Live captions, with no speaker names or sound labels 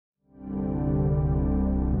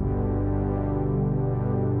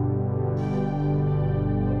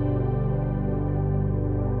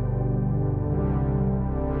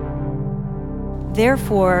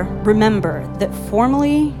Therefore, remember that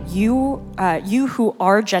formerly you who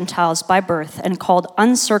are Gentiles by birth and called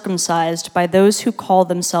uncircumcised by those who call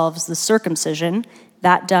themselves the circumcision,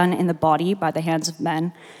 that done in the body by the hands of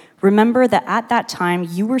men, remember that at that time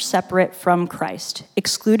you were separate from Christ,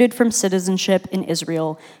 excluded from citizenship in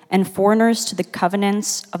Israel, and foreigners to the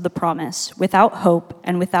covenants of the promise, without hope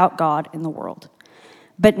and without God in the world.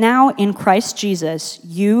 But now in Christ Jesus,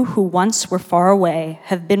 you who once were far away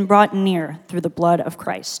have been brought near through the blood of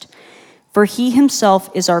Christ. For he himself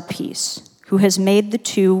is our peace, who has made the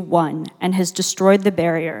two one and has destroyed the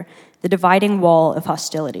barrier, the dividing wall of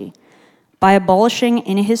hostility, by abolishing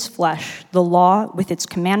in his flesh the law with its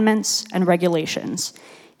commandments and regulations.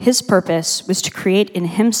 His purpose was to create in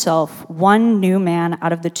himself one new man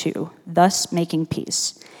out of the two, thus making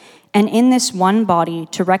peace. And in this one body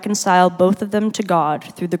to reconcile both of them to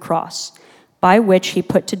God through the cross, by which he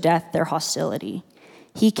put to death their hostility.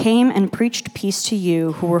 He came and preached peace to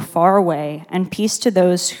you who were far away, and peace to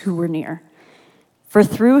those who were near. For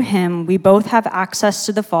through him we both have access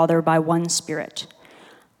to the Father by one Spirit.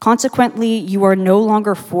 Consequently, you are no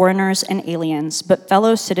longer foreigners and aliens, but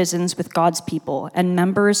fellow citizens with God's people and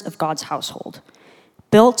members of God's household,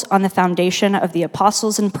 built on the foundation of the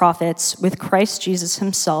apostles and prophets, with Christ Jesus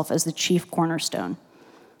himself as the chief cornerstone.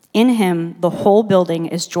 In him, the whole building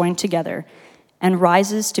is joined together and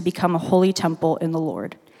rises to become a holy temple in the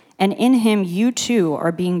Lord. And in him, you too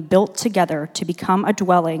are being built together to become a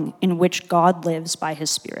dwelling in which God lives by his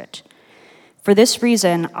Spirit. For this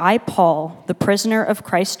reason, I, Paul, the prisoner of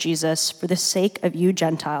Christ Jesus, for the sake of you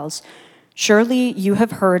Gentiles, surely you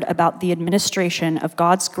have heard about the administration of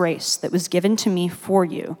God's grace that was given to me for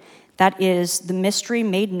you, that is, the mystery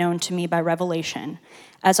made known to me by revelation,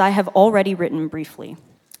 as I have already written briefly.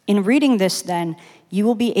 In reading this, then, you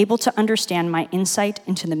will be able to understand my insight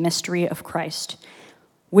into the mystery of Christ,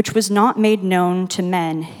 which was not made known to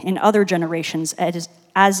men in other generations,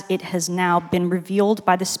 as it has now been revealed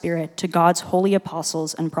by the Spirit to God's holy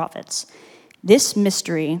apostles and prophets. This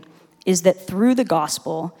mystery is that through the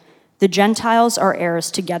gospel, the Gentiles are heirs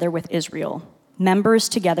together with Israel, members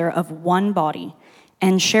together of one body,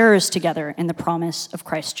 and sharers together in the promise of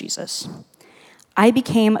Christ Jesus. I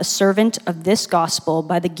became a servant of this gospel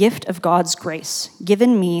by the gift of God's grace,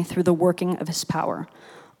 given me through the working of his power.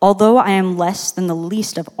 Although I am less than the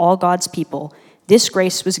least of all God's people, this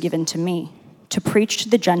grace was given to me, to preach to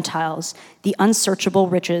the Gentiles the unsearchable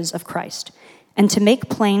riches of Christ, and to make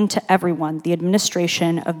plain to everyone the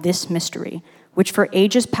administration of this mystery, which for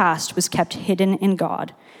ages past was kept hidden in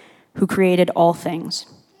God, who created all things.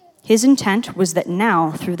 His intent was that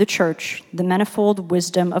now, through the church, the manifold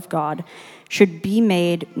wisdom of God should be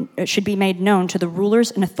made known to the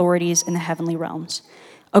rulers and authorities in the heavenly realms,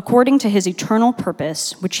 according to his eternal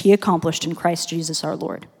purpose, which he accomplished in Christ Jesus our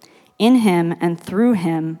Lord. In him and through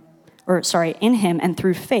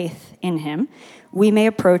faith in him, we may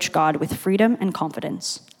approach God with freedom and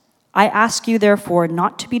confidence. I ask you, therefore,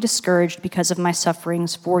 not to be discouraged because of my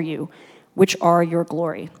sufferings for you, which are your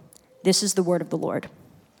glory. This is the word of the Lord.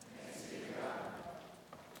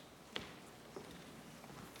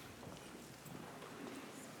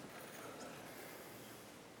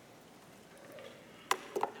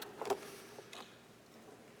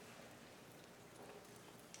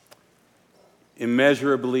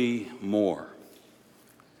 Immeasurably more.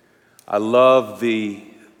 I love the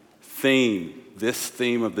this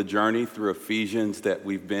theme of the journey through Ephesians that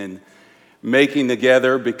we've been making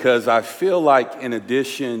together, because I feel like in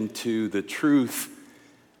addition to the truth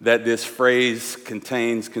that this phrase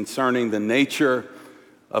contains concerning the nature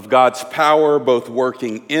of God's power, both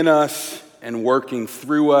working in us and working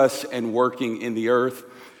through us and working in the earth,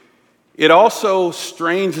 it also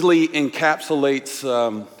strangely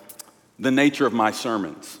encapsulates the nature of my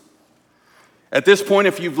sermons. At this point,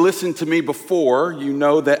 if you've listened to me before, you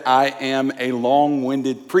know that I am a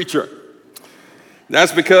long-winded preacher.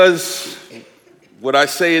 That's because what I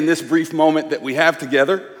say in this brief moment that we have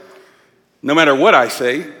together, no matter what I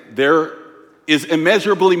say, there is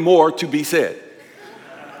immeasurably more to be said.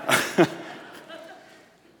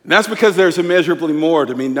 That's because there's immeasurably more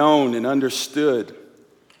to be known and understood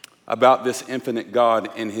about this infinite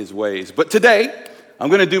God and his ways. But today, I'm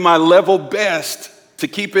going to do my level best to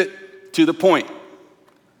keep it to the point.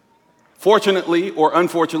 Fortunately or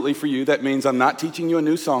unfortunately for you, that means I'm not teaching you a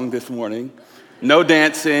new song this morning. No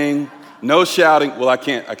dancing, no shouting. Well, I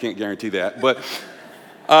can't guarantee that. But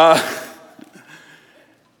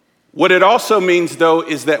what it also means, though,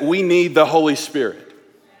 is that we need the Holy Spirit.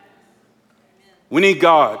 We need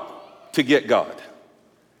God to get God.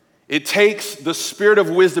 It takes the spirit of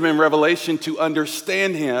wisdom and revelation to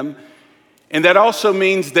understand him, And that also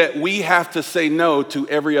means that we have to say no to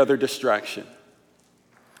every other distraction.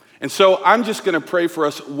 And so I'm just going to pray for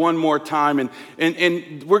us one more time.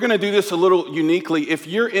 And we're going to do this a little uniquely. If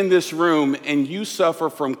you're in this room and you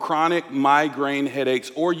suffer from chronic migraine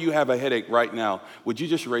headaches, or you have a headache right now, would you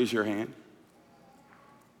just raise your hand?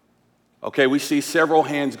 Okay, we see several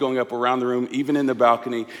hands going up around the room, even in the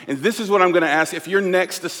balcony. And this is what I'm going to ask. If you're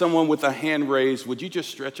next to someone with a hand raised, would you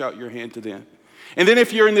just stretch out your hand to them? And then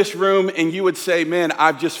if you're in this room and you would say, man,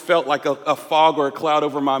 I've just felt like a fog or a cloud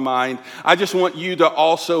over my mind, I just want you to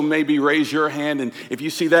also maybe raise your hand. And if you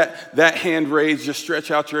see that hand raised, just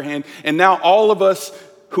stretch out your hand. And now all of us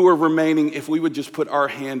who are remaining, if we would just put our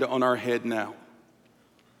hand on our head now.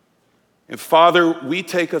 And Father, we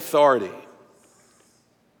take authority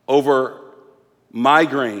over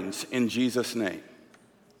migraines in Jesus' name.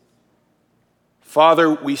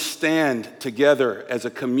 Father, we stand together as a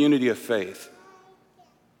community of faith.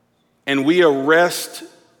 And we arrest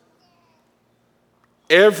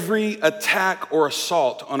every attack or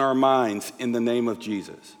assault on our minds in the name of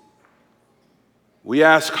Jesus. We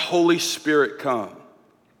ask, Holy Spirit, come.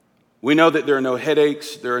 We know that there are no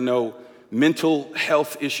headaches, there are no mental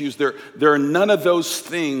health issues, there are none of those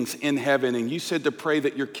things in heaven. And you said to pray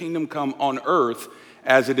that your kingdom come on earth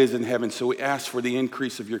as it is in heaven. So we ask for the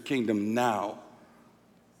increase of your kingdom now,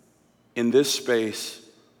 in this space,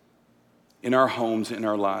 in our homes, in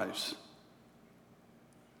our lives.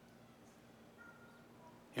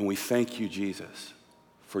 And we thank you, Jesus,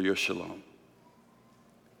 for your shalom.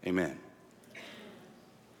 Amen.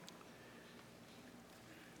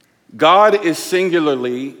 God is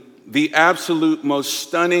singularly the absolute most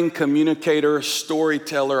stunning communicator,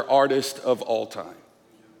 storyteller, artist of all time.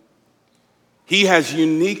 He has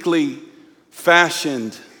uniquely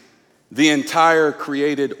fashioned the entire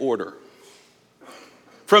created order.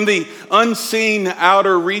 From the unseen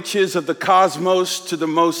outer reaches of the cosmos to the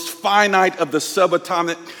most finite of the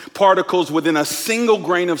subatomic particles within a single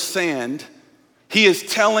grain of sand, he is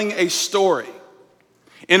telling a story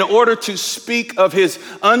in order to speak of his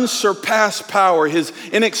unsurpassed power, his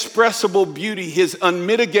inexpressible beauty, his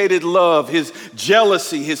unmitigated love, his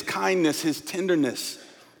jealousy, his kindness, his tenderness,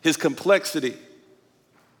 his complexity.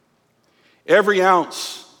 Every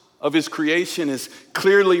ounce of his creation is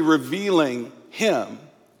clearly revealing him.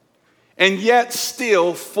 And yet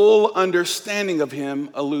still full understanding of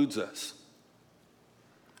him eludes us,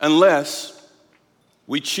 unless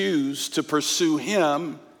we choose to pursue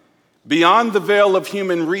him beyond the veil of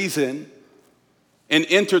human reason and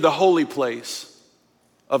enter the holy place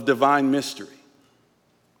of divine mystery.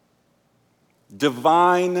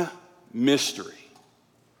 Divine mystery.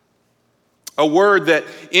 A word that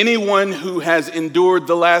anyone who has endured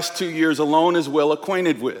the last 2 years alone is well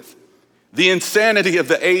acquainted with. The insanity of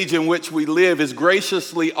the age in which we live is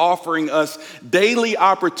graciously offering us daily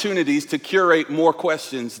opportunities to curate more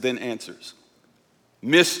questions than answers.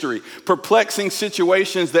 Mystery, perplexing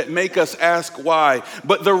situations that make us ask why.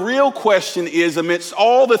 But the real question is, amidst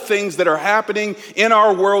all the things that are happening in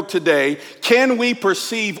our world today, can we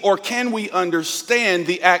perceive or can we understand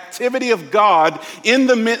the activity of God in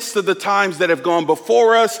the midst of the times that have gone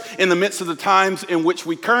before us, in the midst of the times in which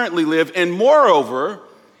we currently live? And moreover,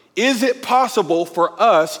 is it possible for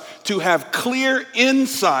us to have clear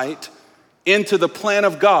insight into the plan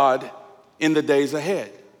of God in the days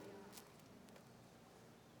ahead?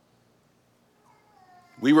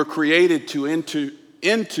 We were created to enter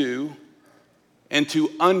into and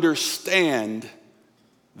to understand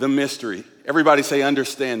the mystery. Everybody say,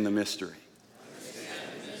 understand the mystery.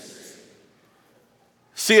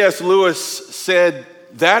 C.S. Lewis said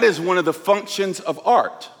that is one of the functions of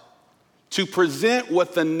art, to present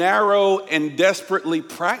what the narrow and desperately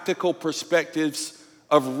practical perspectives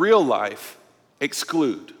of real life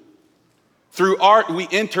exclude. Through art, we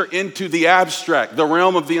enter into the abstract, the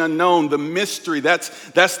realm of the unknown, the mystery. That's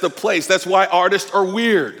the place. That's why artists are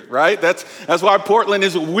weird, right? That's why Portland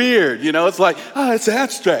is weird. You know, it's like, it's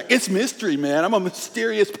abstract. It's mystery, man. I'm a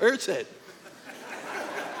mysterious person.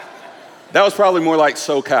 That was probably more like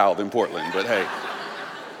SoCal than Portland, but hey.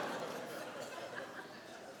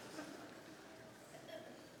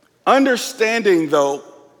 Understanding, though,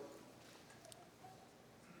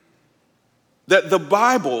 that the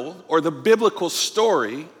Bible or the biblical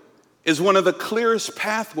story is one of the clearest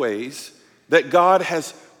pathways that God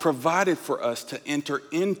has provided for us to enter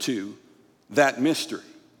into that mystery.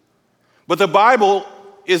 But the Bible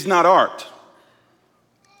is not art.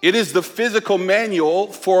 It is the physical manual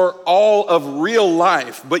for all of real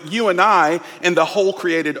life. But you and I and the whole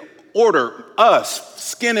created order, us,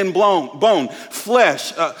 skin and bone,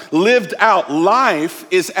 flesh, lived out life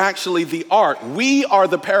is actually the art. We are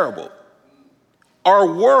the parable. Our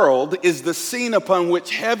world is the scene upon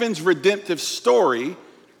which heaven's redemptive story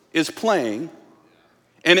is playing,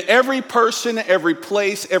 and every person, every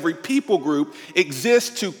place, every people group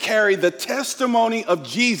exists to carry the testimony of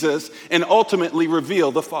Jesus and ultimately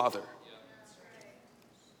reveal the Father.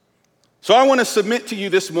 So I want to submit to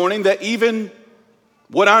you this morning that even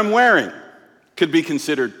what I'm wearing could be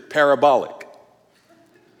considered parabolic.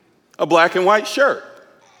 A black and white shirt.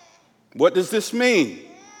 What does this mean?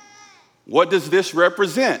 What does this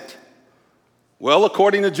represent? Well,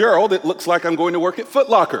 according to Gerald, it looks like I'm going to work at Foot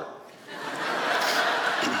Locker.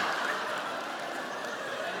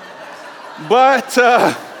 But,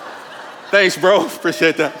 thanks, bro.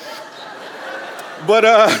 Appreciate that. But,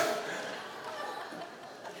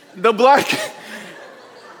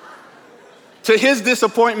 to his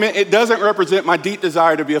disappointment, it doesn't represent my deep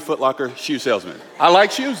desire to be a Foot Locker shoe salesman. I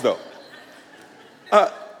like shoes, though.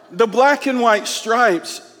 The black and white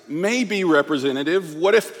stripes may be representative.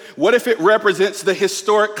 What if it represents the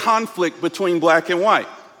historic conflict between black and white?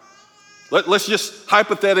 Let's just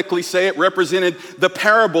hypothetically say it represented the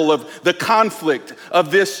parable of the conflict of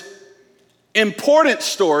this important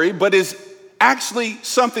story, but is actually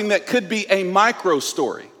something that could be a micro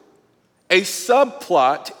story, a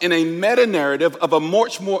subplot in a meta-narrative of a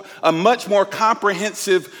much more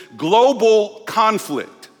comprehensive global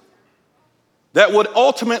conflict that would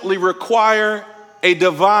ultimately require a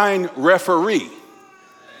divine referee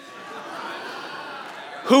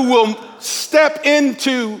who will step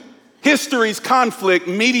into history's conflict,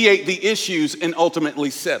 mediate the issues, and ultimately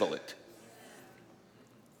settle it.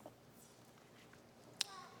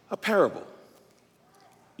 A parable.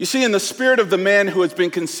 You see, in the spirit of the man who has been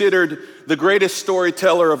considered the greatest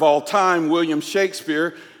storyteller of all time, William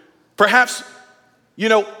Shakespeare, perhaps,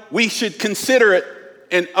 we should consider it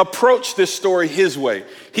and approach this story his way.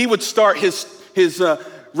 He would start his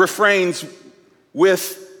refrains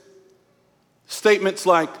with statements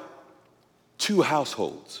like, 2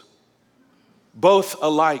 households, both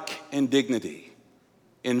alike in dignity,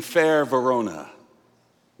 in fair Verona,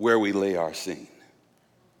 where we lay our scene.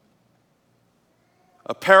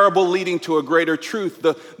 A parable leading to a greater truth.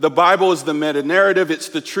 The Bible is the meta-narrative, it's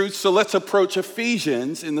the truth, so let's approach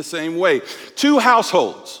Ephesians in the same way. 2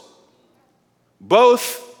 households,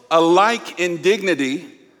 both alike in dignity,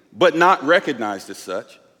 but not recognized as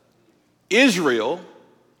such. Israel,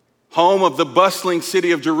 home of the bustling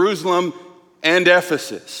city of Jerusalem, and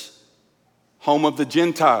Ephesus, home of the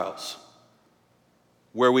Gentiles,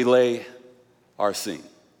 where we lay our scene.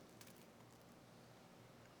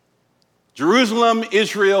 Jerusalem,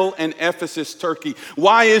 Israel, and Ephesus, Turkey.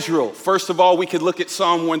 Why Israel? First of all, we could look at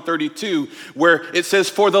Psalm 132, where it says,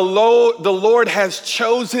 "For the Lord has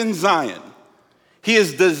chosen Zion. He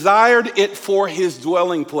has desired it for his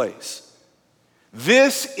dwelling place.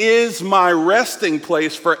 This is my resting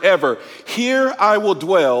place forever. Here I will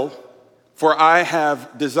dwell, for I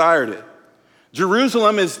have desired it."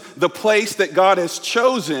 Jerusalem is the place that God has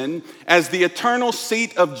chosen as the eternal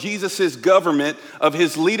seat of Jesus' government, of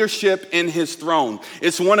his leadership and his throne.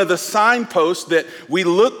 It's one of the signposts that we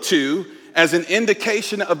look to as an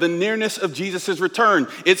indication of the nearness of Jesus' return.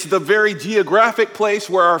 It's the very geographic place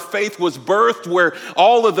where our faith was birthed, where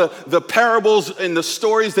all of the parables and the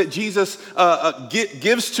stories that Jesus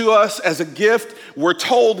gives to us as a gift, we're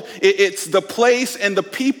told it's the place and the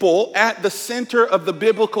people at the center of the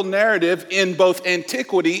biblical narrative in both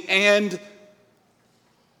antiquity and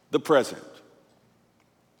the present.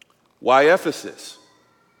 Why Ephesus?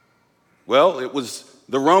 Well, it was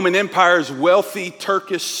the Roman Empire's wealthy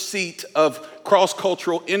Turkish seat of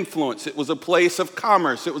cross-cultural influence. It was a place of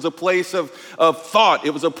commerce. It was a place of thought. It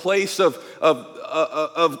was a place of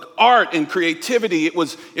art and creativity. It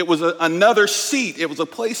was another seat. It was a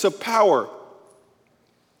place of power.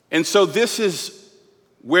 And so this is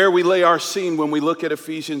where we lay our scene when we look at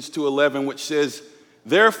Ephesians 2:11, which says,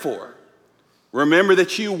 "Therefore, remember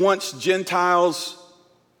that you once Gentiles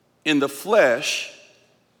in the flesh,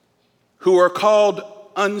 who are called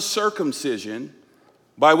uncircumcision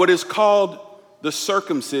by what is called the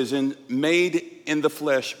circumcision made in the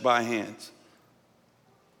flesh by hands."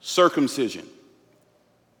 Circumcision.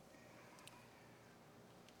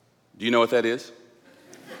 Do you know what that is?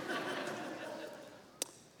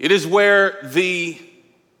 It is where the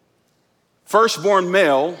firstborn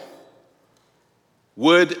male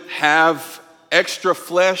would have extra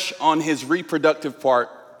flesh on his reproductive part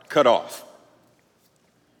cut off.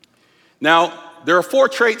 Now, there are 4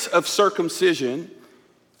 traits of circumcision.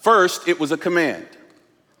 First, it was a command.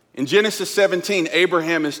 In Genesis 17,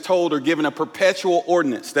 Abraham is told or given a perpetual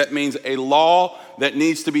ordinance. That means a law that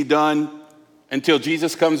needs to be done until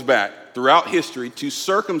Jesus comes back throughout history to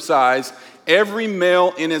circumcise every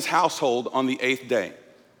male in his household on the 8th day.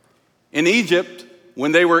 In Egypt,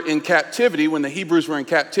 when they were in captivity, when the Hebrews were in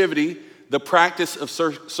captivity, the practice of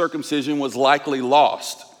circumcision was likely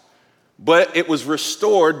lost. But it was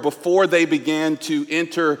restored before they began to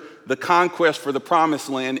enter the conquest for the promised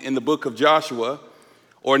land in the book of Joshua.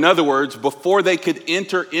 Or in other words, before they could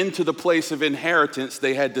enter into the place of inheritance,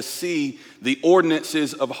 they had to see the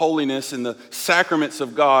ordinances of holiness and the sacraments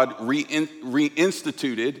of God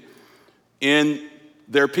reinstituted in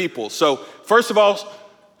their people. So, first of all,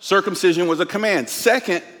 circumcision was a command.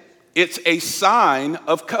 Second, it's a sign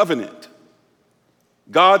of covenant.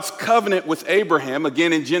 God's covenant with Abraham,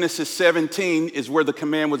 again in Genesis 17, is where the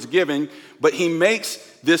command was given, but he makes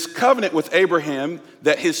this covenant with Abraham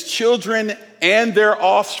that his children and their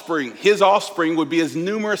offspring, his offspring would be as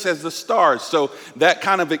numerous as the stars. So that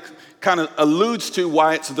kind of alludes to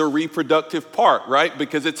why it's the reproductive part, right?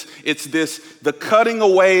 Because it's the cutting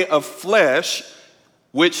away of flesh,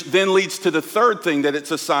 which then leads to the third thing that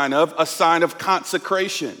it's a sign of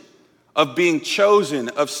consecration, of being chosen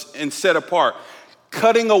and set apart.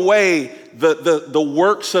 Cutting away the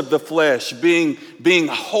works of the flesh, being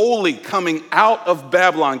holy, coming out of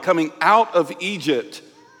Babylon, coming out of Egypt,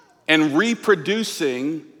 and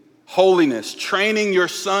reproducing holiness, training your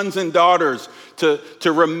sons and daughters to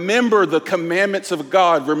remember the commandments of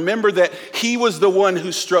God. Remember that he was the one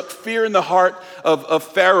who struck fear in the heart of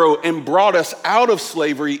Pharaoh and brought us out of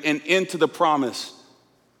slavery and into the promise.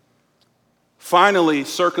 Finally,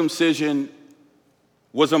 circumcision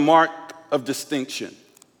was a mark of distinction.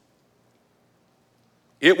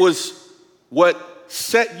 It was what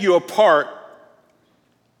set you apart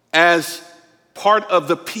as part of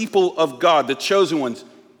the people of God, the chosen ones.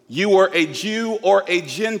 You were a Jew or a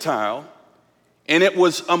Gentile, and it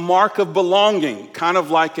was a mark of belonging, kind of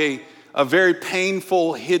like a very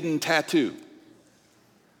painful hidden tattoo.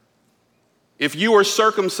 If you were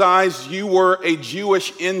circumcised, you were a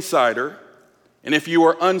Jewish insider. And if you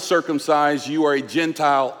are uncircumcised, you are a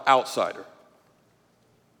Gentile outsider.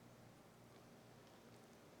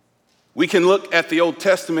 We can look at the Old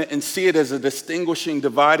Testament and see it as a distinguishing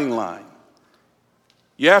dividing line.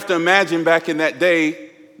 You have to imagine back in that day,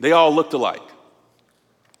 they all looked alike.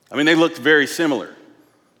 I mean, they looked very similar.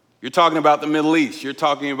 You're talking about the Middle East. You're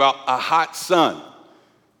talking about a hot sun.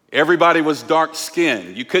 Everybody was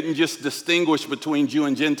dark-skinned. You couldn't just distinguish between Jew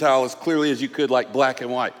and Gentile as clearly as you could like black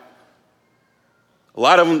and white. A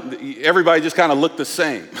lot of them, everybody just kind of looked the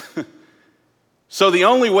same. So the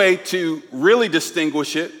only way to really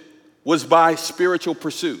distinguish it was by spiritual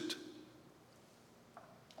pursuit.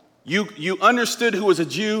 You understood who was a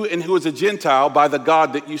Jew and who was a Gentile by the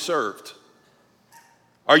God that you served.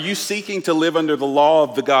 Are you seeking to live under the law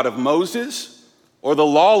of the God of Moses or the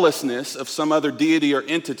lawlessness of some other deity or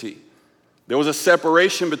entity? There was a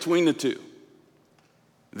separation between the two.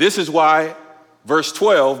 This is why verse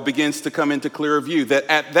 12 begins to come into clearer view, that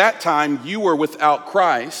at that time you were without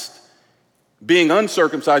Christ, being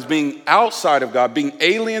uncircumcised, being outside of God, being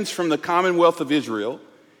aliens from the commonwealth of Israel,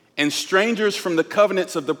 and strangers from the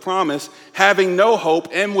covenants of the promise, having no hope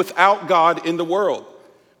and without God in the world.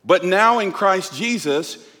 But now in Christ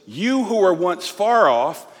Jesus, you who were once far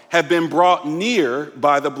off have been brought near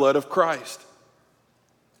by the blood of Christ.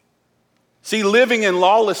 See, living in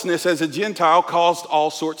lawlessness as a Gentile caused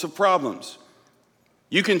all sorts of problems.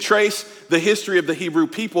 You can trace the history of the Hebrew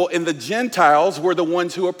people, and the Gentiles were the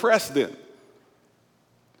ones who oppressed them.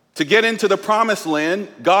 To get into the promised land,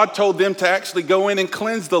 God told them to actually go in and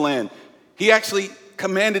cleanse the land. He actually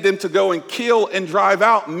commanded them to go and kill and drive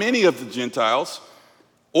out many of the Gentiles,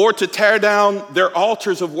 or to tear down their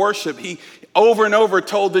altars of worship. He over and over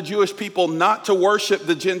told the Jewish people not to worship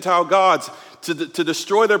the Gentile gods, to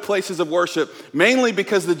destroy their places of worship, mainly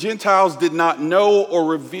because the Gentiles did not know or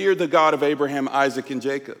revere the God of Abraham, Isaac, and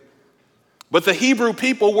Jacob. But the Hebrew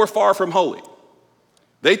people were far from holy.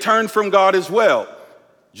 They turned from God as well.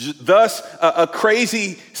 Thus, a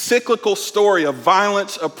crazy cyclical story of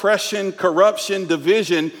violence, oppression, corruption,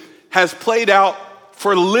 division has played out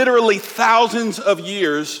for literally thousands of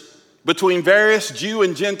years between various Jew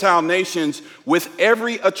and Gentile nations, with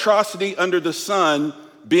every atrocity under the sun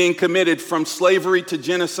being committed, from slavery to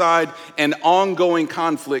genocide and ongoing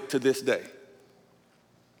conflict to this day.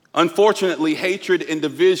 Unfortunately, hatred and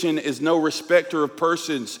division is no respecter of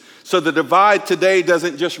persons. So the divide today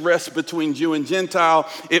doesn't just rest between Jew and Gentile,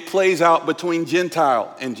 it plays out between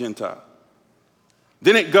Gentile and Gentile.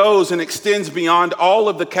 Then it goes and extends beyond all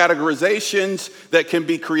of the categorizations that can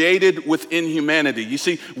be created within humanity. You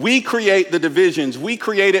see, we create the divisions. We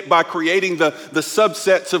create it by creating the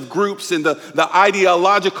subsets of groups and the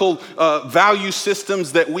ideological value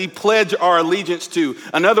systems that we pledge our allegiance to.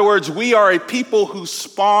 In other words, we are a people who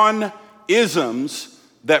spawn isms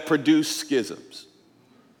that produce schisms.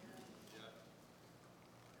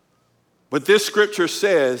 But this scripture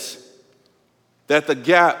says that the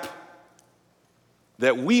gap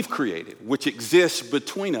that we've created, which exists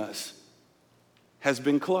between us, has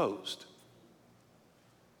been closed.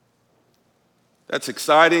 That's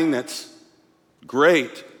exciting, that's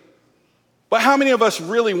great. But how many of us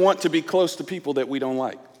really want to be close to people that we don't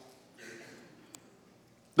like?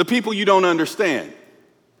 The people you don't understand.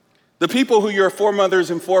 The people who your foremothers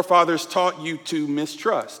and forefathers taught you to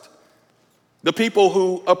mistrust. The people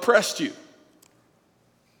who oppressed you.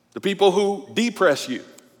 The people who depress you.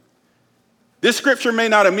 This scripture may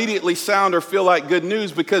not immediately sound or feel like good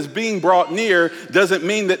news because being brought near doesn't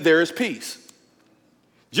mean that there is peace.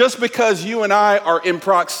 Just because you and I are in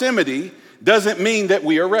proximity doesn't mean that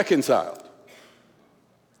we are reconciled.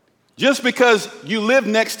 Just because you live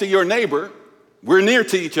next to your neighbor, we're near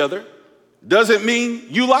to each other, doesn't mean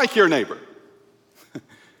you like your neighbor.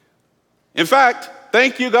 In fact,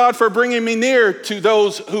 thank you, God, for bringing me near to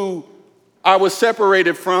those who I was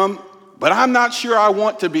separated from, but I'm not sure I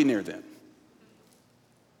want to be near them.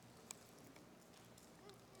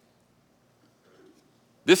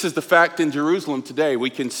 This is the fact in Jerusalem today.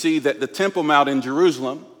 We can see that the Temple Mount in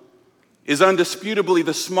Jerusalem is undisputably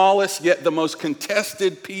the smallest yet the most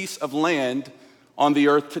contested piece of land on the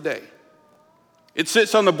earth today. It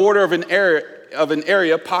sits on the border of an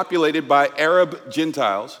area populated by Arab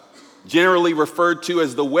Gentiles, generally referred to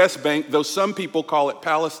as the West Bank, though some people call it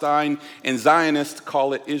Palestine and Zionists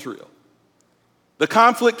call it Israel. The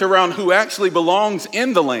conflict around who actually belongs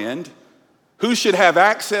in the land, who should have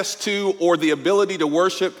access to or the ability to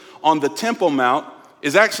worship on the Temple Mount,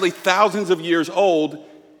 is actually thousands of years old,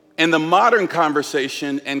 and the modern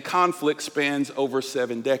conversation and conflict spans over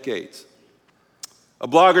 7 decades. A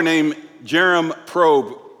blogger named Jerem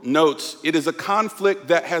Probe notes, it is a conflict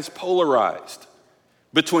that has polarized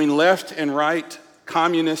between left and right,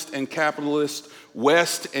 communist and capitalist,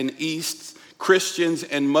 West and East, Christians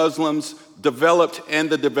and Muslims, developed and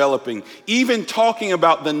the developing. Even talking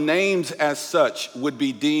about the names as such would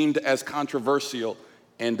be deemed as controversial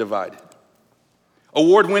and divided.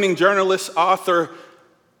 Award-winning journalist, author,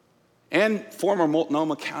 and former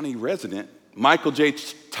Multnomah County resident, Michael J.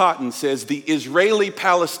 Totten says, the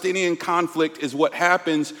Israeli-Palestinian conflict is what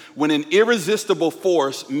happens when an irresistible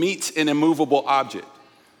force meets an immovable object.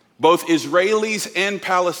 Both Israelis and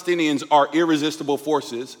Palestinians are irresistible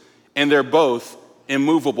forces, and they're both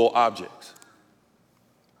immovable objects.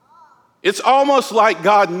 It's almost like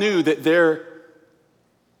God knew that there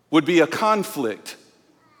would be a conflict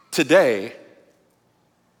today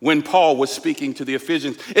when Paul was speaking to the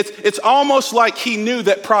Ephesians. It's almost like he knew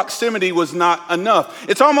that proximity was not enough.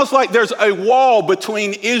 It's almost like there's a wall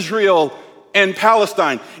between Israel and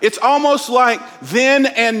Palestine. It's almost like then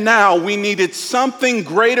and now we needed something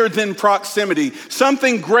greater than proximity,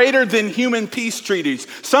 something greater than human peace treaties,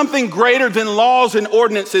 something greater than laws and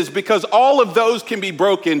ordinances, because all of those can be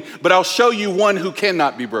broken, but I'll show you one who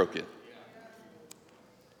cannot be broken.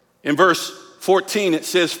 In verse 14, it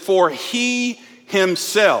says, for he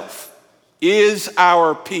himself is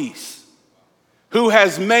our peace, who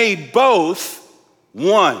has made both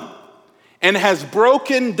one, and has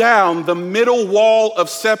broken down the middle wall of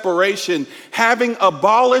separation, having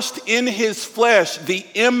abolished in his flesh the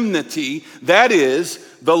enmity, that is,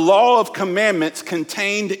 the law of commandments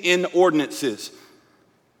contained in ordinances.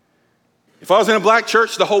 If I was in a black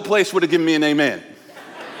church, the whole place would have given me an amen.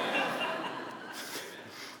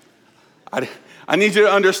 I need you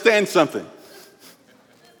to understand something.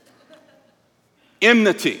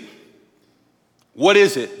 Enmity. What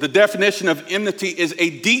is it? The definition of enmity is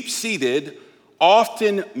a deep-seated,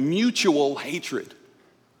 often mutual hatred,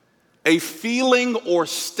 a feeling or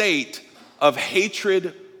state of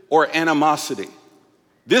hatred or animosity.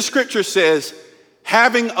 This scripture says,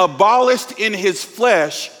 having abolished in his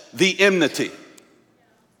flesh the enmity.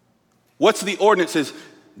 What's the ordinances?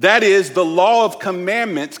 That is the law of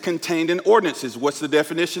commandments contained in ordinances. What's the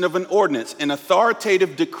definition of an ordinance? An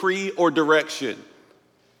authoritative decree or direction.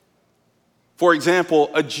 For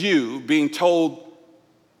example, a Jew being told,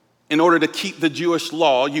 in order to keep the Jewish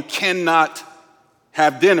law, you cannot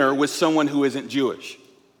have dinner with someone who isn't Jewish.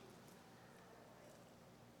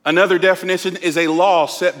 Another definition is a law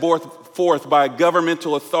set forth by a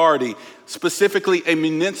governmental authority, specifically a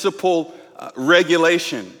municipal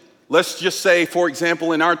regulation, Let's just say, for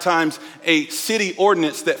example, in our times, a city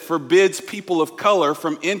ordinance that forbids people of color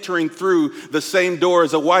from entering through the same door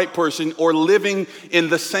as a white person or living in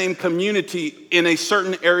the same community in a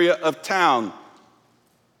certain area of town.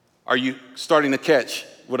 Are you starting to catch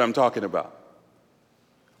what I'm talking about?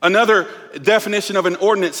 Another definition of an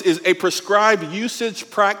ordinance is a prescribed usage,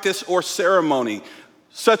 practice, or ceremony,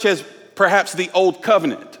 such as perhaps the Old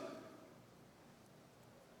Covenant,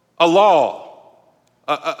 a law,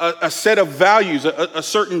 a set of values, a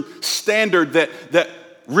certain standard that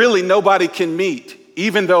really nobody can meet.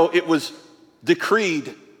 Even though it was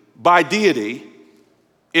decreed by deity,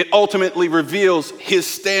 it ultimately reveals his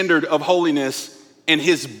standard of holiness and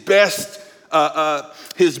his best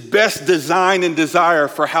design and desire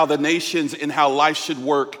for how the nations and how life should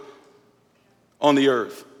work on the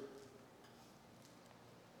earth.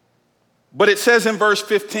 But it says in verse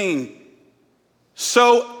 15,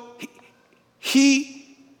 so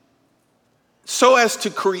as to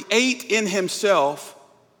create in himself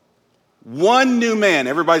one new man.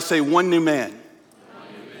 Everybody say one new man.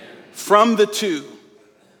 From the two,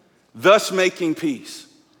 thus making peace,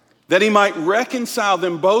 that he might reconcile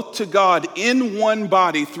them both to God in one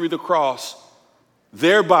body through the cross,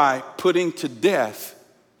 thereby putting to death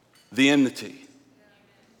the enmity.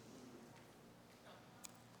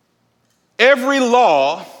 Every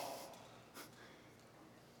law,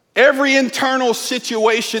 every internal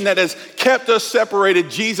situation that has kept us separated,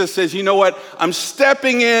 Jesus says, you know what? I'm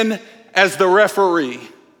stepping in as the referee,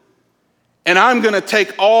 and I'm going to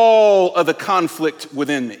take all of the conflict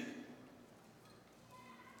within me.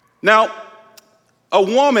 Now, a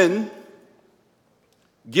woman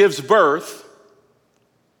gives birth.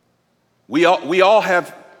 We all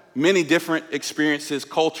have many different experiences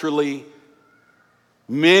culturally,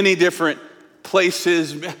 many different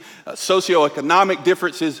places, socioeconomic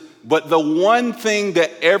differences, but the one thing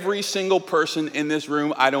that every single person in this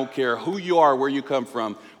room, I don't care who you are, where you come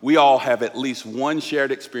from, we all have at least one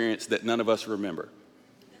shared experience that none of us remember.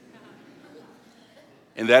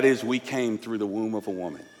 And that is, we came through the womb of a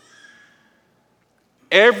woman.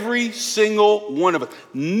 Every single one of us.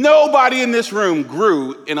 Nobody in this room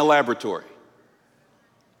grew in a laboratory.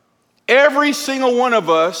 Every single one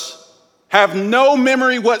of us have no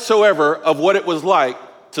memory whatsoever of what it was like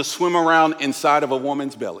to swim around inside of a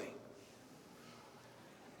woman's belly.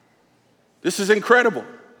 This is incredible.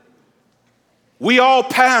 We all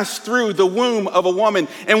pass through the womb of a woman,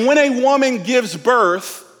 and when a woman gives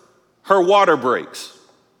birth, her water breaks.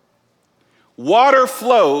 Water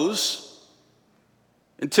flows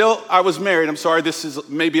until I was married. I'm sorry, this is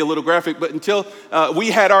maybe a little graphic, but until we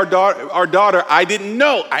had our daughter, I didn't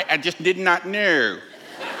know. I just did not know.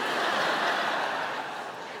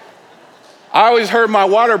 I always heard my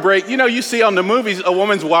water break. You know, you see on the movies, a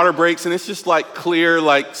woman's water breaks, and it's just like clear,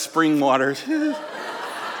 like spring water.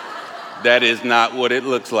 That is not what it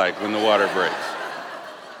looks like when the water breaks.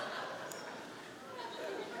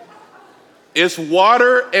 It's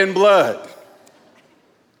water and blood.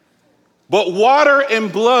 But water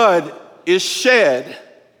and blood is shed,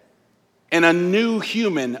 and a new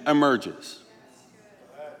human emerges.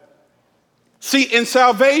 See, in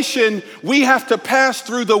salvation, we have to pass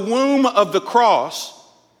through the womb of the cross,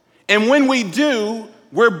 and when we do,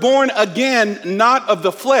 we're born again, not of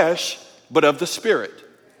the flesh, but of the Spirit.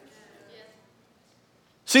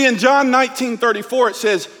 See, in John 19:34, it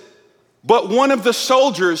says, but one of the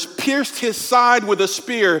soldiers pierced his side with a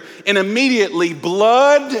spear, and immediately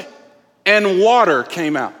blood and water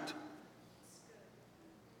came out.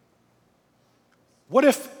 What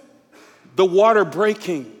if the water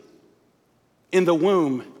breaking in the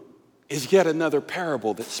womb is yet another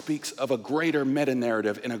parable that speaks of a greater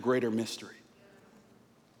meta-narrative and a greater mystery?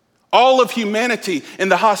 All of humanity and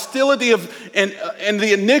the hostility of and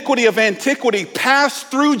the iniquity of antiquity passed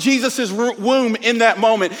through Jesus' womb in that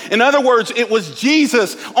moment. In other words, it was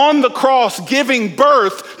Jesus on the cross giving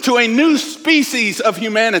birth to a new species of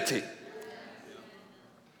humanity.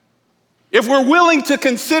 If we're willing to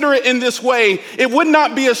consider it in this way, it would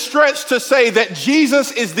not be a stretch to say that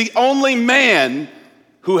Jesus is the only man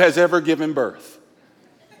who has ever given birth.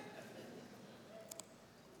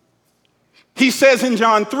 He says in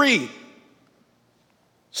John 3,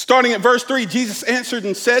 starting at verse 3, Jesus answered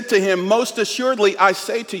and said to him, most assuredly I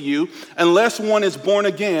say to you, unless one is born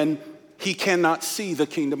again, he cannot see the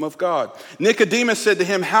kingdom of God. Nicodemus said to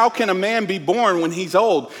him, how can a man be born when he's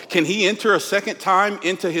old? Can he enter a second time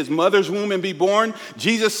into his mother's womb and be born?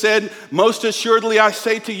 Jesus said, most assuredly I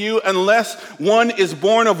say to you, unless one is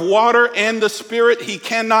born of water and the Spirit, he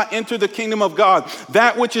cannot enter the kingdom of God.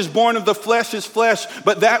 That which is born of the flesh is flesh,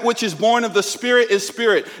 but that which is born of the Spirit is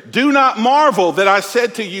spirit. Do not marvel that I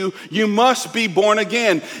said to you, you must be born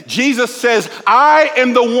again. Jesus says, I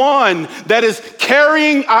am the one that is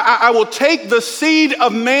carrying, I will take the seed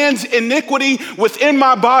of man's iniquity within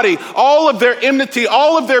my body, all of their enmity,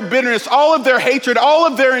 all of their bitterness, all of their hatred, all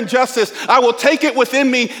of their injustice. I will take it within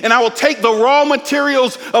me, and I will take the raw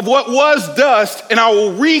materials of what was dust, and I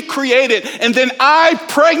will recreate it. And then I,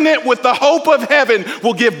 pregnant with the hope of heaven,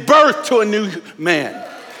 will give birth to a new man.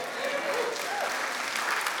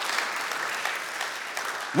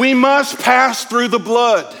 We must pass through the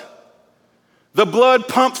blood. The blood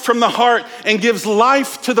pumps from the heart and gives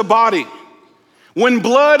life to the body. When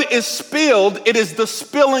blood is spilled, it is the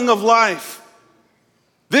spilling of life.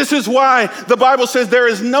 This is why the Bible says there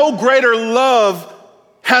is no greater love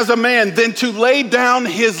has a man than to lay down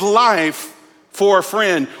his life for a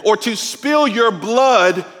friend, or to spill your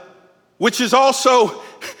blood, which is also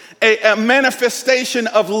a manifestation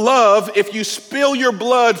of love. If you spill your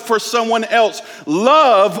blood for someone else,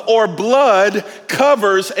 love or blood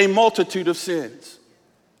covers a multitude of sins.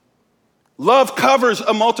 Love covers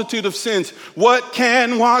a multitude of sins. What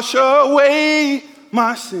can wash away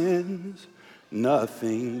my sins?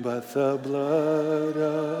 Nothing but the blood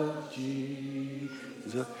of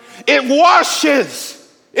Jesus. It washes.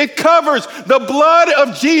 It covers. The blood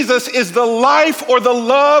of Jesus is the life or the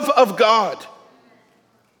love of God.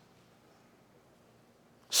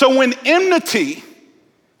 So when enmity,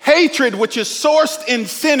 hatred, which is sourced in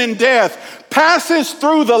sin and death, passes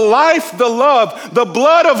through the life, the love, the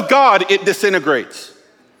blood of God, it disintegrates.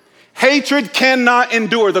 Hatred cannot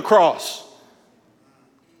endure the cross.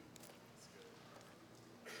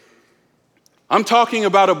 I'm talking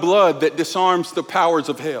about a blood that disarms the powers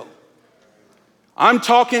of hell. I'm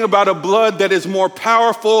talking about a blood that is more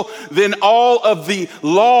powerful than all of the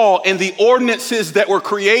law and the ordinances that were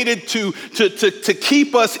created to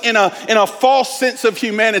keep us in a false sense of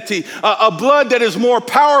humanity. A blood that is more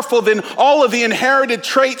powerful than all of the inherited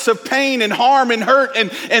traits of pain and harm and hurt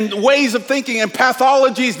and ways of thinking and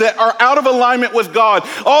pathologies that are out of alignment with God.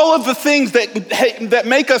 All of the things that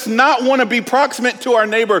make us not want to be proximate to our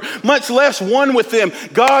neighbor, much less one with them.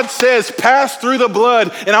 God says, pass through the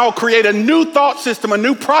blood and I'll create a new thought system, a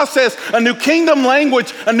new process, a new kingdom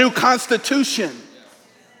language, a new constitution.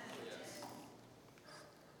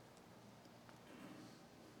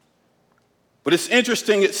 But it's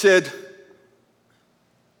interesting, it said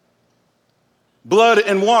blood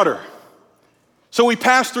and water. So we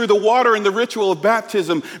pass through the water in the ritual of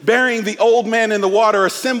baptism, burying the old man in the water, a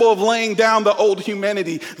symbol of laying down the old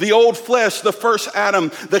humanity, the old flesh, the first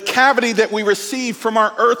Adam, the cavity that we receive from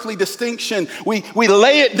our earthly distinction. We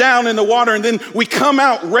lay it down in the water, and then we come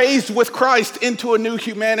out raised with Christ into a new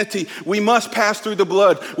humanity. We must pass through the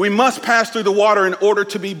blood. We must pass through the water in order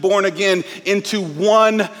to be born again into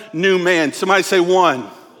one new man. Somebody say one.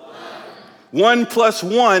 1 plus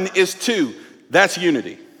 1 is 2. That's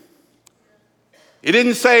unity. It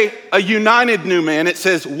didn't say a united new man, it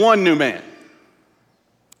says one new man.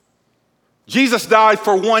 Jesus died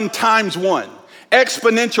for 1 times 1.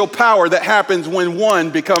 Exponential power that happens when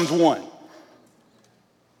 1 becomes 1.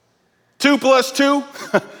 2 plus 2,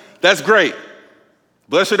 that's great.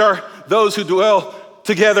 Blessed are those who dwell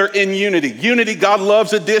together in unity. Unity, God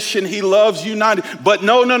loves addition, he loves united. But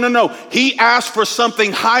no. He asked for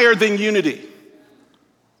something higher than unity.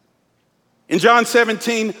 In John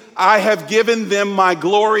 17, I have given them my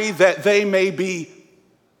glory that they may be.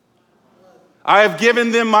 I have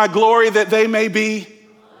given them my glory that they may be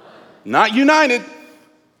not united.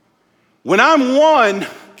 When I'm one,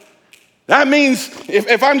 that means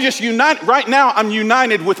if I'm just united, right now I'm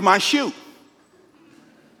united with my shoe.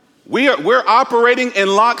 We're operating in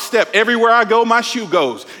lockstep. Everywhere I go, my shoe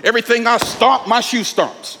goes. Everything I stomp, my shoe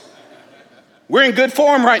stomps. We're in good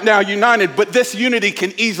form right now, united, but this unity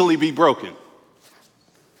can easily be broken.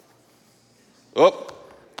 Oh,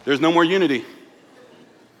 there's no more unity.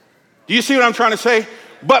 Do you see what I'm trying to say?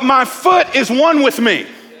 But my foot is one with me.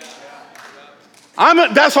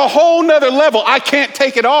 That's a whole nother level. I can't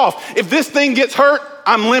take it off. If this thing gets hurt,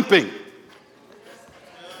 I'm limping.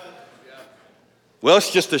 Well,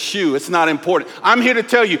 it's just a shoe. It's not important. I'm here to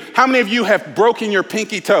tell you, how many of you have broken your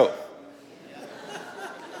pinky toe?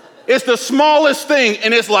 It's the smallest thing,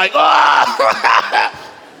 and it's like, ah!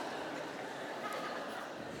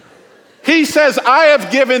 He says, I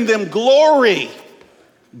have given them glory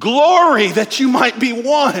glory that you might be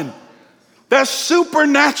one. That's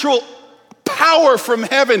supernatural power from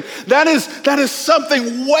heaven. That is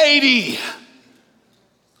something weighty.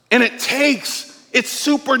 And it's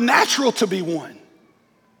supernatural to be one.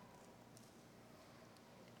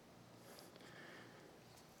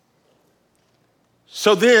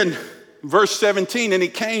 So then, verse 17, and he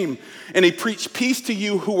came and he preached peace to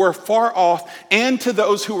you who were far off and to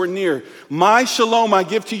those who were near. My shalom I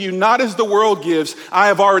give to you, not as the world gives. I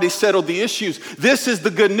have already settled the issues. This is the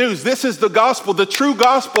good news. This is the gospel. The true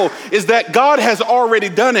gospel is that God has already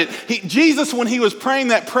done it. Jesus, when he was praying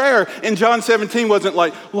that prayer in John 17, wasn't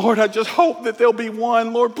like, Lord, I just hope that they'll be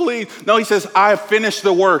one. Lord, please. No, he says, I have finished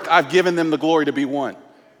the work. I've given them the glory to be one.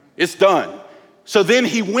 It's done. So then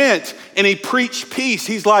he went and he preached peace.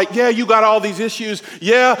 He's like, yeah, you got all these issues.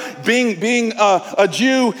 Yeah, being a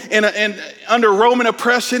Jew and under Roman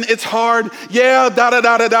oppression, it's hard. Yeah,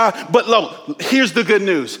 da-da-da-da-da. But look, here's the good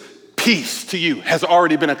news. Peace to you has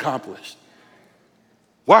already been accomplished.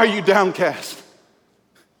 Why are you downcast?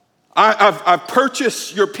 I've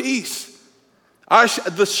purchased your peace.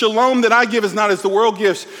 The shalom that I give is not as the world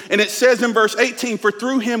gives. And it says in verse 18, for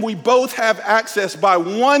through him we both have access by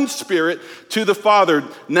one Spirit to the Father.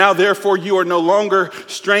 Now therefore you are no longer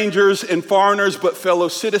strangers and foreigners, but fellow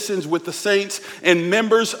citizens with the saints and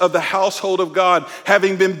members of the household of God,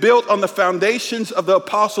 having been built on the foundations of the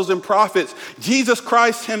apostles and prophets, Jesus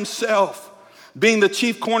Christ himself being the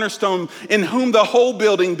chief cornerstone, in whom the whole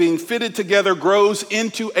building being fitted together grows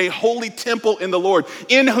into a holy temple in the Lord,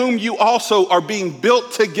 in whom you also are being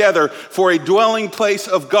built together for a dwelling place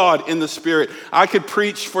of God in the Spirit. I could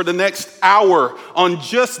preach for the next hour on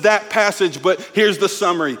just that passage, but here's the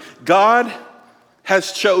summary. God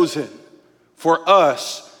has chosen for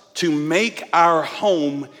us to make our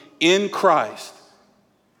home in Christ.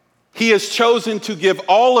 He has chosen to give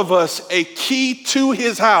all of us a key to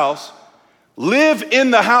his house, live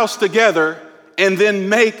in the house together, and then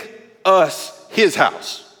make us his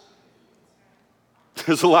house.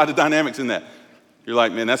 There's a lot of dynamics in that. You're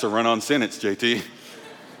like, man, that's a run-on sentence, JT.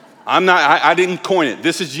 I didn't coin it.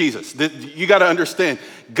 This is Jesus. You got to understand.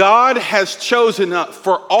 God has chosen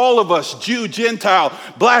for all of us, Jew, Gentile,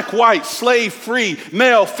 black, white, slave, free,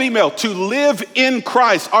 male, female, to live in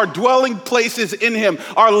Christ. Our dwelling place is in him.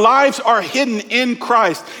 Our lives are hidden in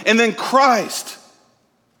Christ. And then Christ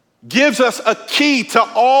gives us a key to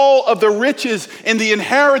all of the riches and the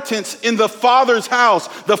inheritance in the Father's house,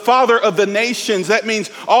 the Father of the nations. That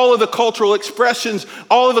means all of the cultural expressions,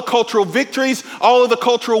 all of the cultural victories, all of the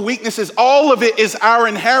cultural weaknesses, all of it is our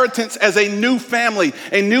inheritance as a new family,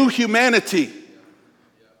 a new humanity.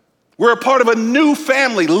 We're a part of a new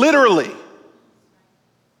family, literally.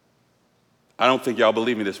 I don't think y'all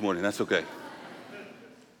believe me this morning. That's okay.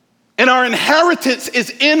 And our inheritance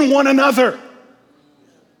is in one another.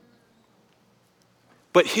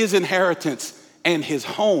 But his inheritance and his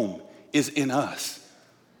home is in us.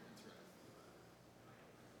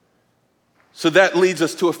 So that leads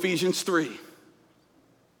us to Ephesians 3,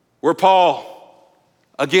 where Paul,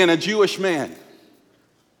 again, a Jewish man,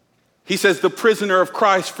 he says, the prisoner of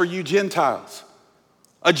Christ for you Gentiles.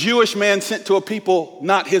 A Jewish man sent to a people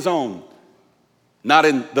not his own, not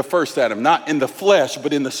in the first Adam, not in the flesh,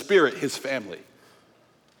 but in the spirit, his family.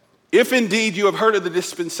 If indeed you have heard of the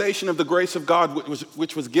dispensation of the grace of God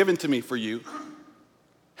which was given to me for you,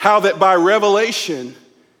 how that by revelation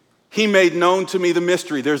he made known to me the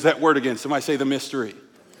mystery. There's that word again. Somebody say the mystery.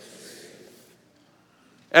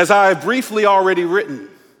 As I have briefly already written,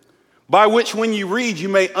 by which when you read you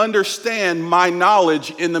may understand my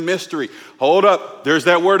knowledge in the mystery. Hold up. There's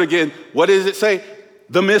that word again. What does it say?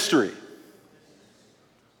 The mystery.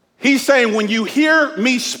 He's saying when you hear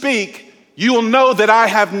me speak, you will know that I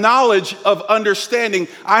have knowledge of understanding.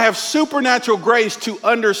 I have supernatural grace to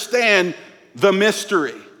understand the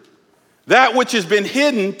mystery. That which has been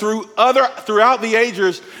hidden throughout the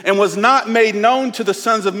ages and was not made known to the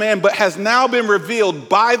sons of man, but has now been revealed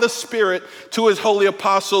by the Spirit to his holy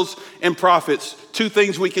apostles and prophets. Two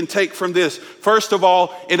things we can take from this. First of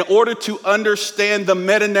all, in order to understand the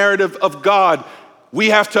meta-narrative of God, we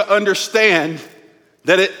have to understand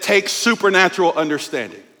that it takes supernatural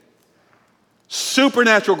understanding.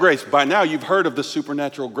 Supernatural grace. By now you've heard of the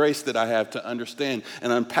supernatural grace that I have to understand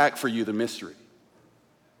and unpack for you the mystery.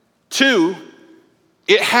 Two,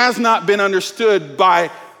 it has not been understood by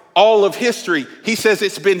all of history. He says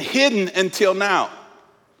it's been hidden until now.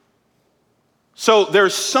 So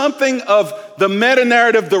there's something of the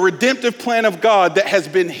meta-narrative, the redemptive plan of God that has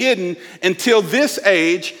been hidden until this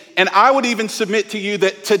age, And I would even submit to you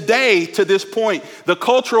that today, to this point, the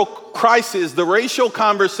cultural crisis, the racial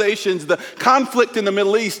conversations, the conflict in the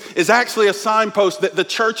Middle East is actually a signpost that the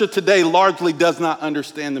church of today largely does not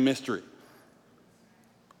understand the mystery.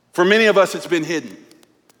 For many of us, it's been hidden.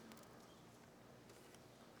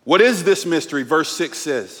 What is this mystery? Verse 6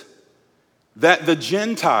 says, that the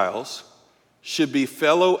Gentiles should be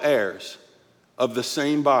fellow heirs of the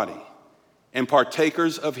same body and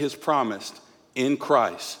partakers of his promise in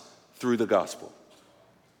Christ through the gospel.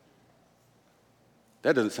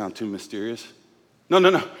 That doesn't sound too mysterious.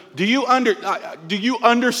 No. Do you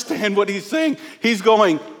understand what he's saying? He's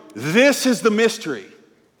going, this is the mystery.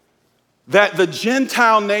 That the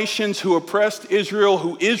Gentile nations who oppressed Israel,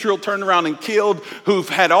 who Israel turned around and killed, who've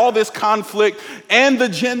had all this conflict, and the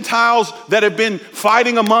Gentiles that have been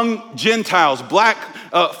fighting among Gentiles, black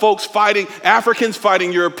folks fighting, Africans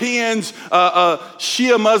fighting Europeans,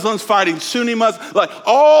 Shia Muslims fighting Sunni Muslims, like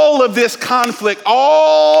all of this conflict,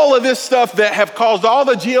 all of this stuff that have caused all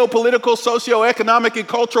the geopolitical, socioeconomic, and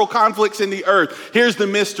cultural conflicts in the earth. Here's the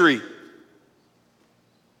mystery.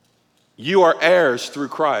 You are heirs through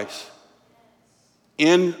Christ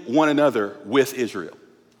in one another with Israel.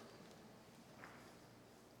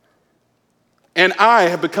 And I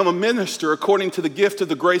have become a minister according to the gift of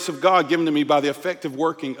the grace of God given to me by the effective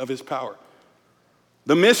working of his power.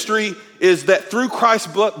 The mystery is that through Christ's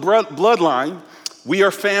bloodline, we are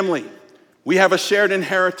family. We have a shared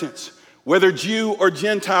inheritance. Whether Jew or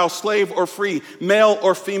Gentile, slave or free, male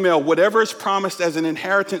or female, whatever is promised as an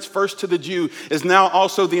inheritance first to the Jew is now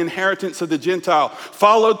also the inheritance of the Gentile.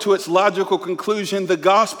 Followed to its logical conclusion, the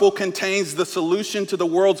gospel contains the solution to the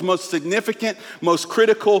world's most significant, most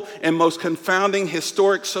critical, and most confounding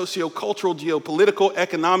historic, socio-cultural, geopolitical,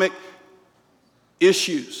 economic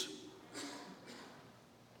issues.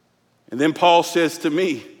 And then Paul says to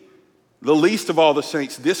me, the least of all the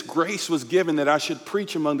saints, this grace was given that I should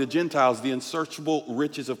preach among the Gentiles the unsearchable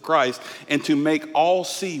riches of Christ and to make all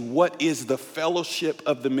see what is the fellowship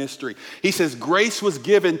of the mystery. He says, grace was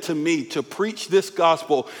given to me to preach this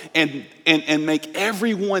gospel and make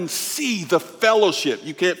everyone see the fellowship.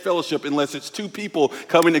 You can't fellowship unless it's two people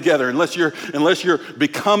coming together, unless you're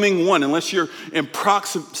becoming one, unless you're in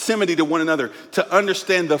proximity to one another, to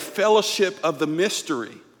understand the fellowship of the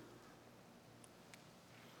mystery,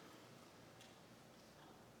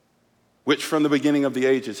 which from the beginning of the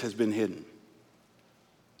ages has been hidden.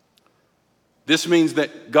 This means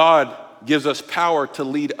that God gives us power to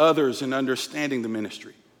lead others in understanding the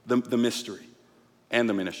ministry, the mystery, and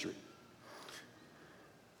the ministry.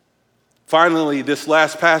 Finally, this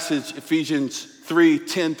last passage, Ephesians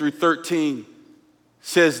 3:10 through 13,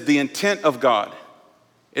 says the intent of God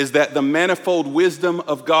is that the manifold wisdom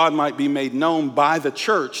of God might be made known by the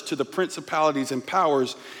church to the principalities and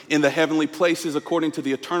powers in the heavenly places according to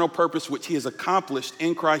the eternal purpose which he has accomplished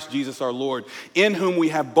in Christ Jesus our Lord, in whom we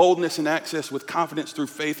have boldness and access with confidence through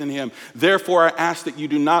faith in him. Therefore, I ask that you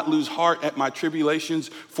do not lose heart at my tribulations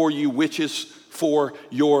for you, which is for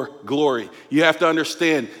your glory. You have to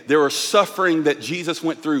understand there are suffering that Jesus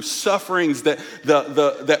went through, sufferings that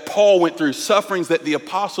that Paul went through, sufferings that the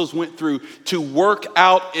apostles went through to work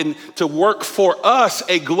out and to work for us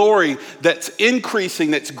a glory that's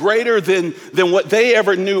increasing, that's greater than what they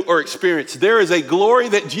ever knew or experienced. There is a glory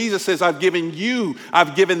that Jesus says, I've given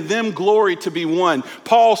them glory to be one.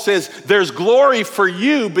 Paul says there's glory for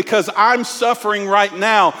you because I'm suffering right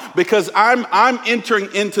now, because I'm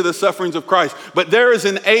entering into the sufferings of Christ. But there is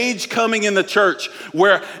an age coming in the church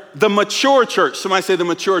where the mature church, somebody say the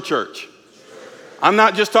mature church. I'm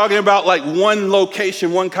not just talking about like one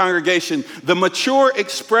location, one congregation. The mature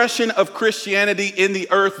expression of Christianity in the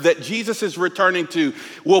earth that Jesus is returning to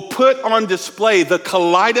will put on display the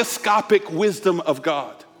kaleidoscopic wisdom of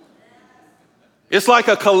God. It's like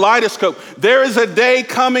a kaleidoscope. There is a day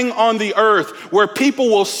coming on the earth where people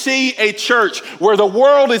will see a church where the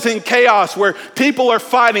world is in chaos, where people are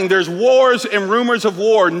fighting. There's wars and rumors of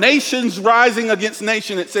war, nations rising against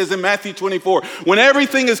nation, it says in Matthew 24. When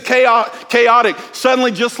everything is chaotic,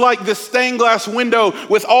 suddenly just like this stained glass window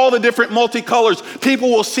with all the different multicolors, people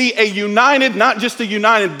will see a united, not just a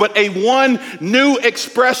united, but a one new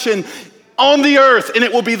expression on the earth, and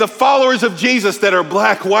it will be the followers of Jesus that are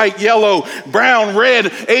black, white, yellow, brown,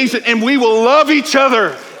 red, Asian, and we will love each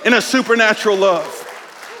other in a supernatural love.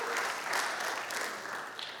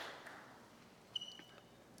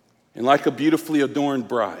 And like a beautifully adorned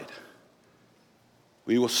bride,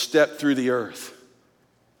 we will step through the earth,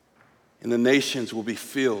 and the nations will be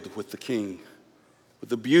filled with the King, with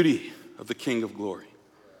the beauty of the King of glory.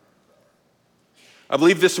 I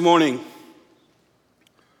believe this morning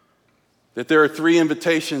that there are 3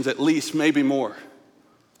 invitations, at least, maybe more,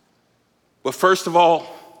 But first of all,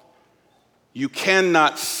 you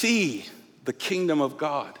cannot see the kingdom of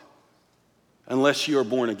God unless you are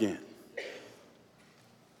born again.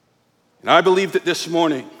 And I believe that this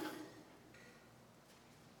morning,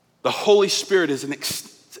 the Holy Spirit is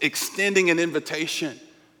extending an invitation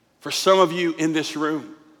for some of you in this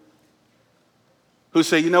room who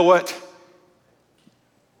say, you know what?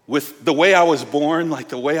 With the way I was born, like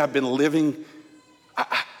the way I've been living,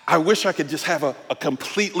 I wish I could just have a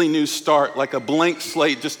completely new start, like a blank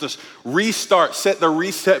slate, just to restart, set the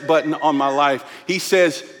reset button on my life. He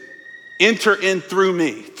says, enter in through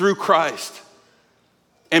me, through Christ,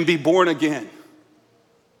 and be born again.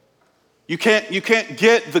 You can't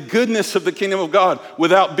get the goodness of the kingdom of God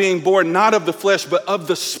without being born not of the flesh, but of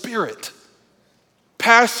the Spirit.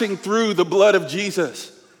 Passing through the blood of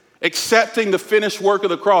Jesus, accepting the finished work of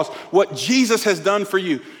the cross, what Jesus has done for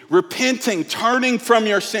you, repenting, turning from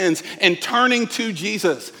your sins and turning to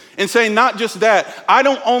Jesus and saying, not just that, I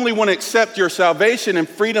don't only want to accept your salvation and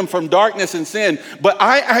freedom from darkness and sin, but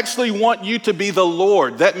I actually want you to be the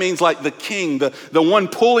Lord. That means like the king, the one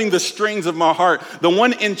pulling the strings of my heart, the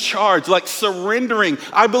one in charge, like surrendering.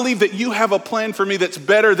 I believe that you have a plan for me that's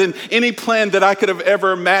better than any plan that I could have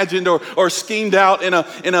ever imagined or schemed out in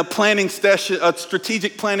a planning session, a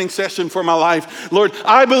strategic planning session for my life. Lord,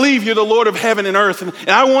 I believe you're the Lord of heaven and earth, and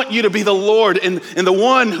I want you to be the Lord and the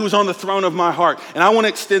one who's on the throne of my heart. And I want to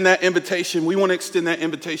extend that invitation. We want to extend that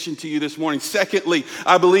invitation to you this morning. Secondly,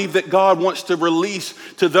 I believe that God wants to release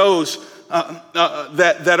to those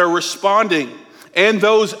that are responding, and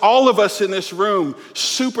those, all of us in this room,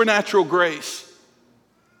 supernatural grace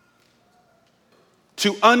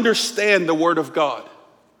to understand the Word of God.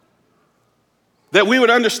 That we would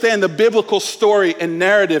understand the biblical story and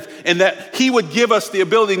narrative, and that He would give us the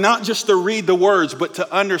ability not just to read the words, but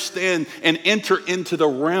to understand and enter into the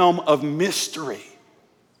realm of mystery.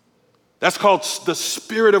 That's called the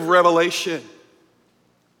spirit of revelation.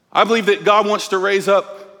 I believe that God wants to raise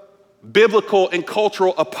up biblical and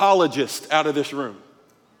cultural apologists out of this room.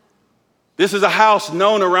 This is a house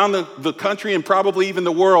known around the country and probably even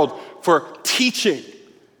the world for teaching.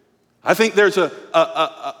 I think there's a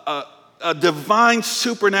divine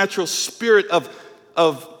supernatural spirit of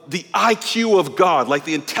the IQ of God, like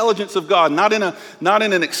the intelligence of God, not in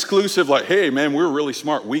an exclusive like, hey man, we're really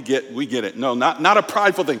smart, we get it. No, not a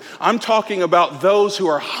prideful thing. I'm talking about those who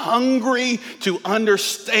are hungry to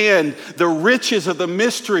understand the riches of the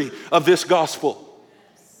mystery of this gospel.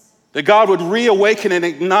 That God would reawaken and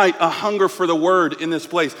ignite a hunger for the word in this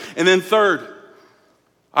place. And then third,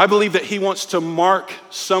 I believe that He wants to mark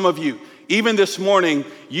some of you. Even this morning,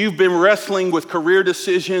 you've been wrestling with career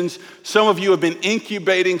decisions. Some of you have been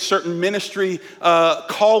incubating certain ministry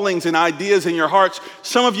callings and ideas in your hearts.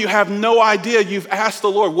 Some of you have no idea. You've asked the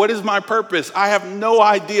Lord, what is my purpose? I have no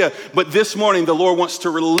idea. But this morning, the Lord wants to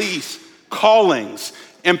release callings,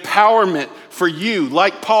 empowerment for you.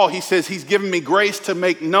 Like Paul, he says, He's given me grace to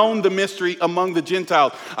make known the mystery among the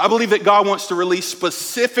Gentiles. I believe that God wants to release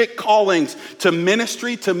specific callings to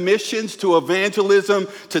ministry, to missions, to evangelism,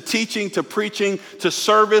 to teaching, to preaching, to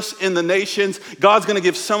service in the nations. God's going to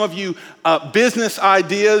give some of you business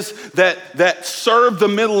ideas that serve the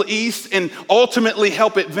Middle East and ultimately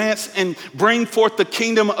help advance and bring forth the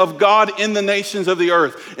kingdom of God in the nations of the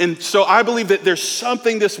earth. And so I believe that there's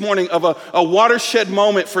something this morning of a watershed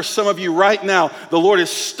moment for some of you right now. The Lord is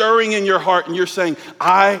stirring in your heart and you're saying,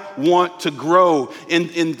 I want to grow in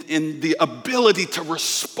the ability to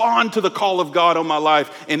respond to the call of God on my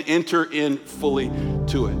life and enter in fully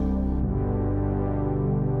to it.